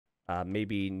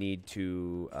maybe need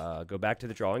to go back to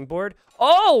the drawing board.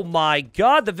 Oh my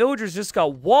god, the villagers just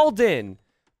got walled in.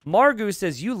 Margu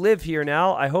says, you live here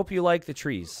now. I hope you like the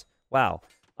trees. Wow.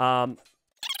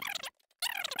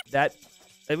 That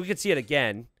we could see it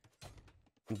again.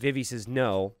 And Vivi says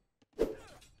no.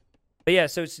 But yeah,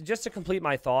 so just to complete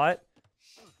my thought,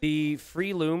 the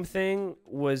free loom thing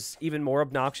was even more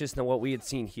obnoxious than what we had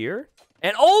seen here.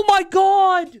 And oh my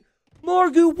god!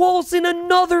 Margu walls in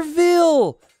another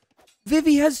vill!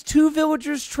 Vivi has 2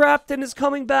 villagers trapped and is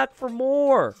coming back for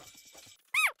more.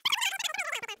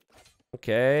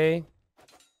 Okay.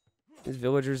 These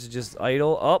villagers are just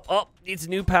idle. Oh, needs a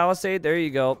new palisade. There you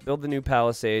go. Build the new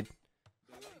palisade.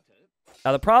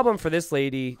 Now, the problem for this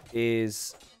lady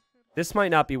is this might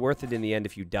not be worth it in the end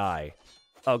if you die.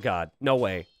 Oh, God. No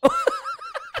way.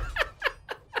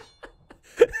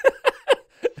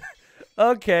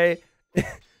 Okay.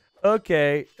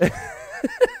 Okay.